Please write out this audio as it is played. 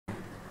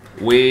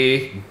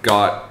We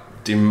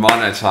got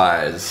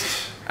demonetized.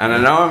 And I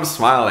know I'm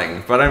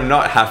smiling, but I'm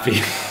not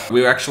happy.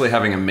 We were actually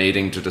having a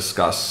meeting to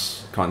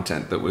discuss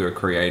content that we were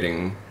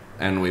creating,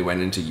 and we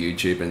went into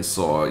YouTube and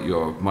saw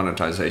your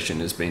monetization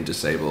has been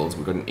disabled.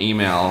 We got an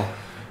email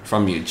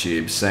from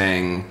YouTube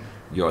saying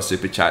your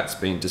super chat's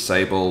been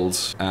disabled.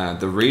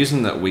 The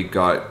reason that we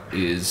got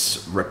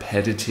is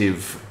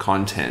repetitive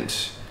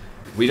content.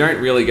 We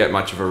don't really get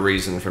much of a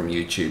reason from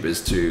YouTube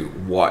as to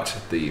what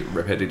the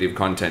repetitive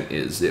content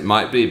is. It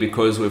might be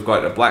because we've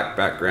got a black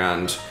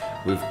background,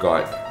 we've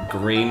got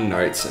green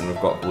notes, and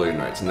we've got blue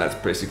notes, and that's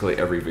basically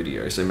every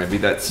video. So maybe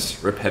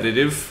that's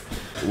repetitive.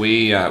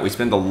 We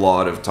spend a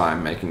lot of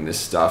time making this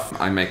stuff.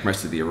 I make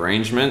most of the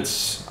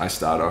arrangements. I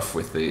start off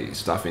with the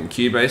stuff in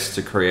Cubase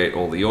to create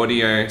all the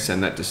audio,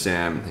 send that to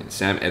Sam.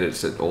 Sam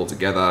edits it all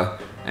together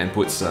and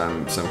puts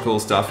some cool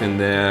stuff in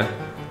there.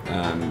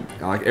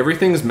 Like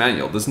everything's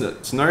manual.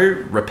 There's no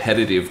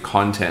repetitive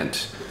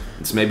content.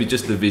 It's maybe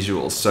just the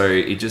visuals. So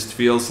it just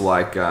feels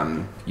like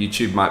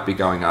YouTube might be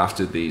going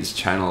after these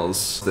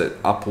channels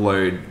that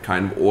upload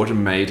kind of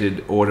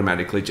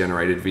automatically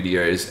generated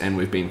videos, and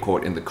we've been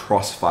caught in the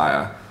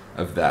crossfire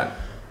of that.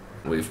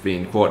 We've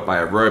been caught by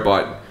a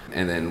robot,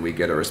 and then we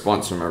get a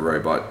response from a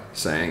robot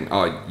saying,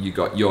 oh, you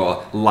got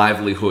your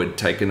livelihood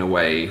taken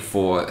away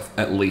for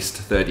at least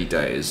 30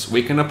 days.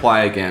 We can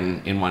apply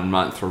again in 1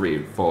 month for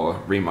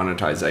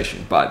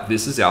remonetization, but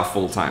this is our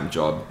full-time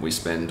job. We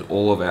spend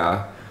all of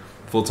our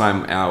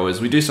full-time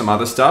hours. We do some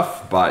other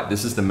stuff, but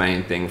this is the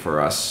main thing for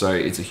us, so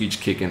it's a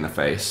huge kick in the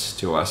face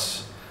to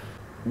us.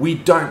 We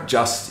don't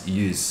just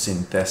use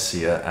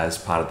synthesia as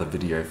part of the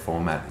video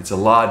format. It's a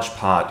large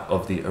part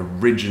of the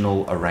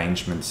original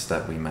arrangements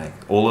that we make.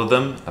 All of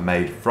them are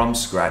made from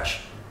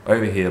scratch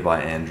over here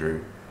by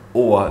Andrew,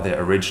 or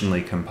they're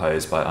originally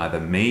composed by either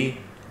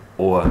me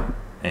or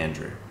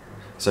Andrew.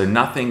 So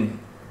nothing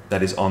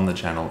that is on the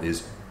channel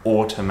is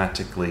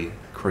automatically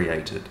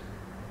created.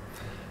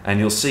 And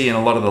you'll see in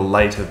a lot of the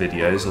later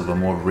videos, or the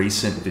more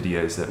recent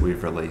videos that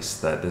we've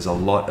released, that there's a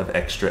lot of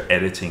extra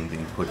editing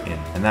being put in,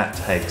 and that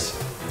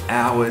takes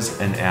hours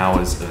and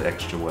hours of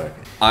extra work.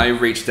 I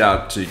reached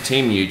out to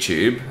Team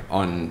YouTube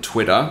on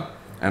Twitter,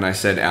 and I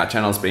said, our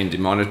channel's been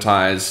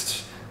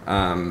demonetized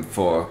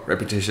for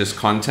repetitious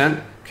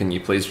content. Can you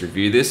please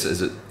review this,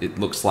 as it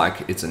looks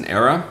like it's an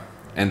error?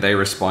 And they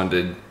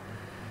responded,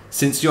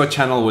 since your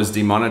channel was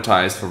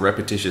demonetized for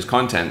repetitious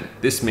content,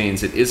 this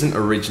means it isn't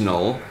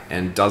original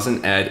and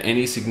doesn't add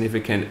any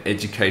significant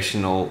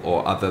educational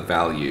or other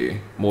value.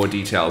 More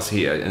details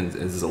here, and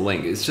there's a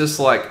link. It's just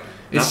like,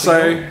 it's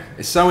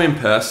so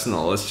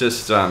impersonal. It's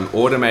just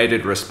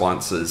automated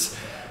responses.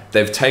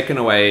 They've taken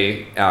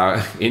away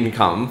our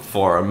income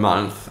for a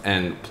month,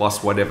 and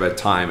plus whatever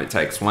time it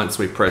takes once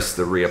we press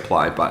the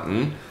reapply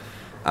button.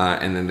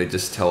 And then they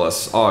just tell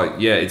us, oh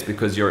yeah, it's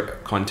because your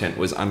content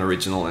was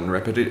unoriginal and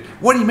repetitive.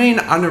 What do you mean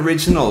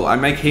unoriginal? I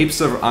make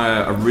heaps of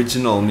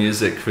original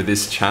music for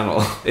this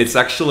channel. It's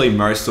actually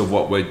most of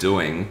what we're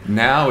doing.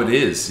 Now it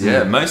is,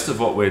 yeah. Most of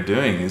what we're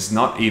doing is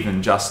not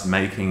even just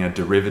making a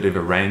derivative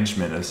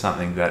arrangement of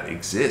something that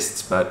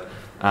exists, but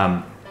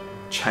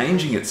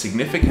changing it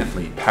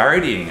significantly,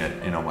 parodying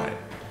it in a way.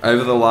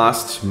 Over the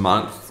last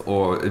month,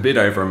 or a bit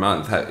over a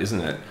month,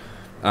 isn't it?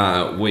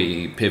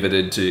 We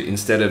pivoted to,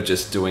 instead of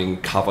just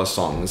doing cover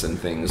songs and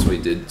things, we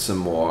did some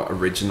more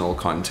original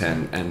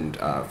content and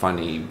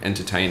funny,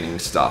 entertaining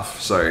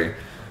stuff. So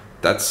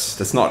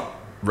that's not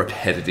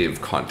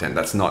repetitive content.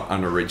 That's not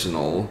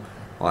unoriginal.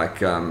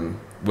 Like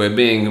we're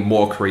being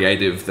more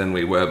creative than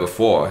we were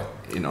before,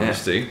 in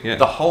honesty. Yeah.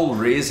 The whole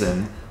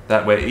reason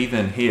that we're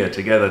even here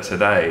together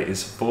today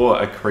is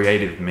for a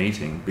creative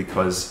meeting,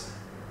 because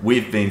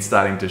we've been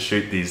starting to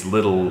shoot these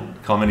little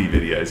comedy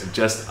videos,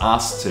 just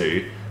us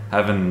two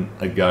having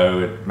a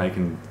go at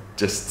making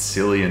just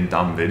silly and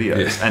dumb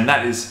videos. Yeah. And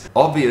that is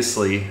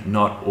obviously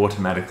not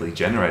automatically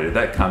generated.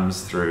 That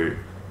comes through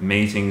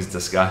meetings,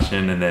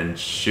 discussion, and then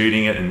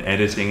shooting it and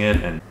editing it.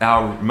 And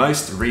our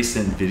most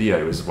recent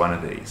video is one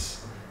of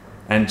these.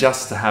 And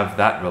just to have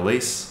that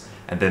release,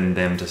 and then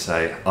them to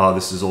say, oh,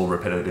 this is all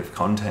repetitive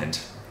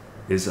content,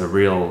 is a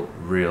real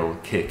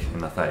kick in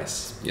the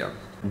face. Yeah.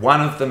 One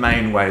of the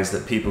main ways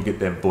that people get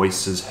their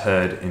voices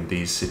heard in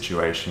these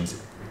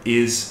situations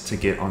is to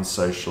get on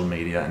social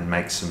media and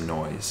make some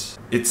noise.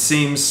 It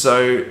seems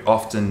so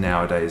often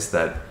nowadays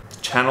that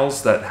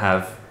channels that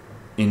have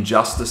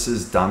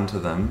injustices done to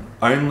them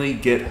only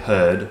get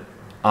heard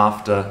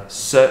after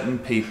certain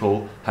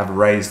people have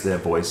raised their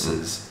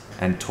voices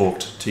and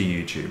talked to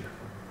YouTube.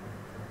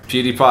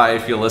 PewDiePie,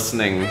 if you're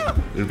listening,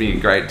 it would be a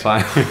great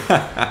time.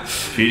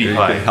 PewDiePie, you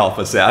can help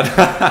us out.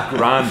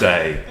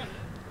 Grande,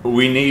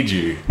 we need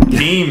you.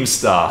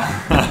 Keemstar,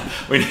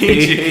 we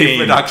need you. Keem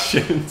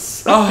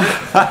Productions. Oh,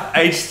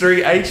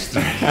 H3.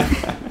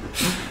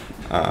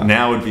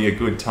 Now would be a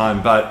good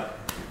time, but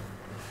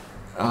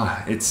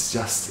it's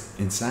just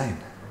insane.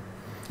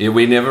 Yeah,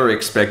 we never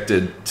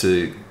expected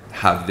to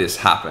have this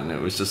happen.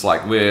 It was just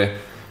like we're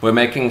we're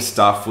making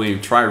stuff. We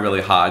try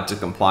really hard to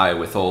comply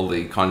with all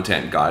the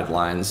content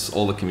guidelines,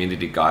 all the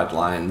community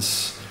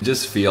guidelines. It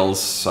just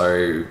feels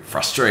so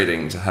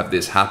frustrating to have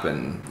this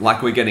happen.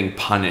 Like we're getting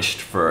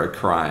punished for a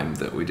crime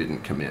that we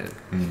didn't commit.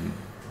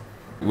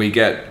 We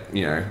get,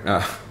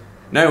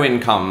 no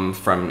income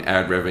from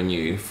ad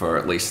revenue for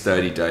at least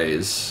 30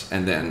 days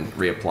and then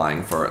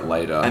reapplying for it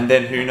later. And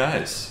then who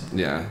knows?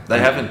 Yeah. They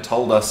haven't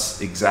told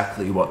us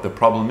exactly what the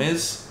problem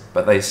is,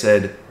 but they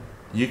said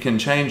you can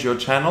change your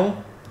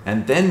channel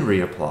and then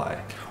reapply.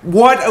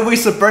 What are we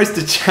supposed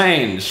to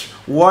change?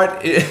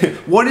 What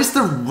is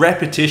the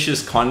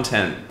repetitious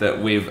content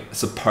that we've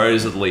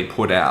supposedly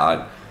put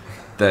out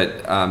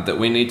that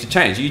we need to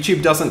change?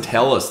 YouTube doesn't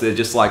tell us. They're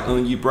just like, oh,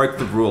 you broke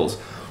the rules.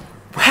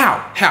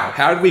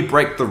 How did we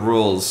break the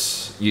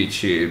rules,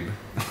 YouTube?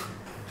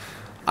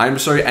 I'm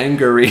so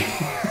angry.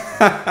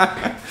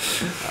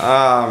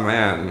 Oh,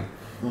 man.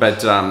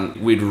 But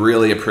we'd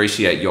really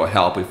appreciate your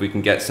help if we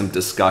can get some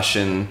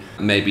discussion,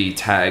 maybe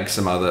tag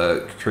some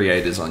other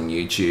creators on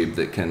YouTube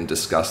that can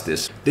discuss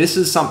this. This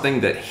is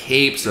something that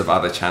heaps of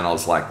other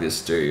channels like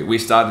this do. We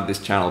started this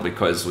channel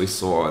because we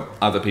saw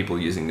other people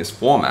using this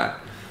format.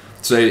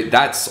 So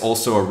that's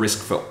also a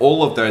risk for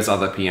all of those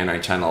other piano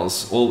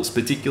channels,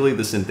 particularly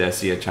the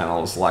synthesia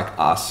channels like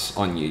us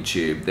on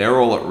YouTube. They're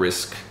all at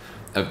risk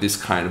of this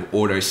kind of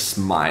auto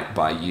smite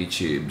by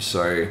YouTube.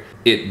 So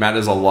it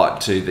matters a lot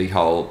to the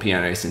whole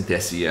piano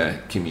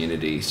synthesia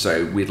community.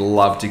 So we'd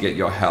love to get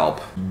your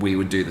help. We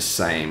would do the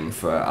same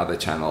for other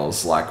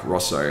channels like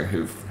Rosso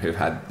who've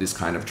had this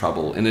kind of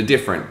trouble in a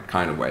different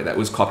kind of way. That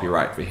was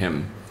copyright for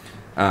him.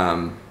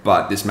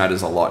 But this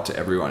matters a lot to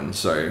everyone.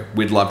 So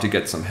we'd love to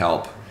get some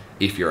help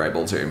if you're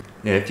able to.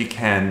 Yeah, if you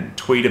can,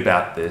 tweet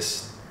about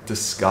this,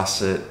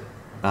 discuss it,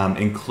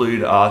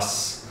 include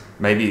us,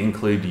 maybe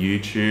include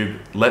YouTube.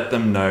 Let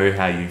them know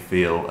how you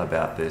feel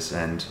about this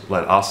and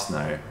let us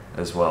know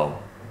as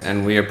well.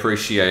 And we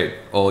appreciate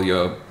all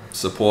your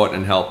support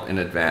and help in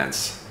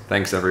advance.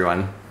 Thanks,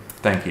 everyone.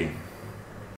 Thank you.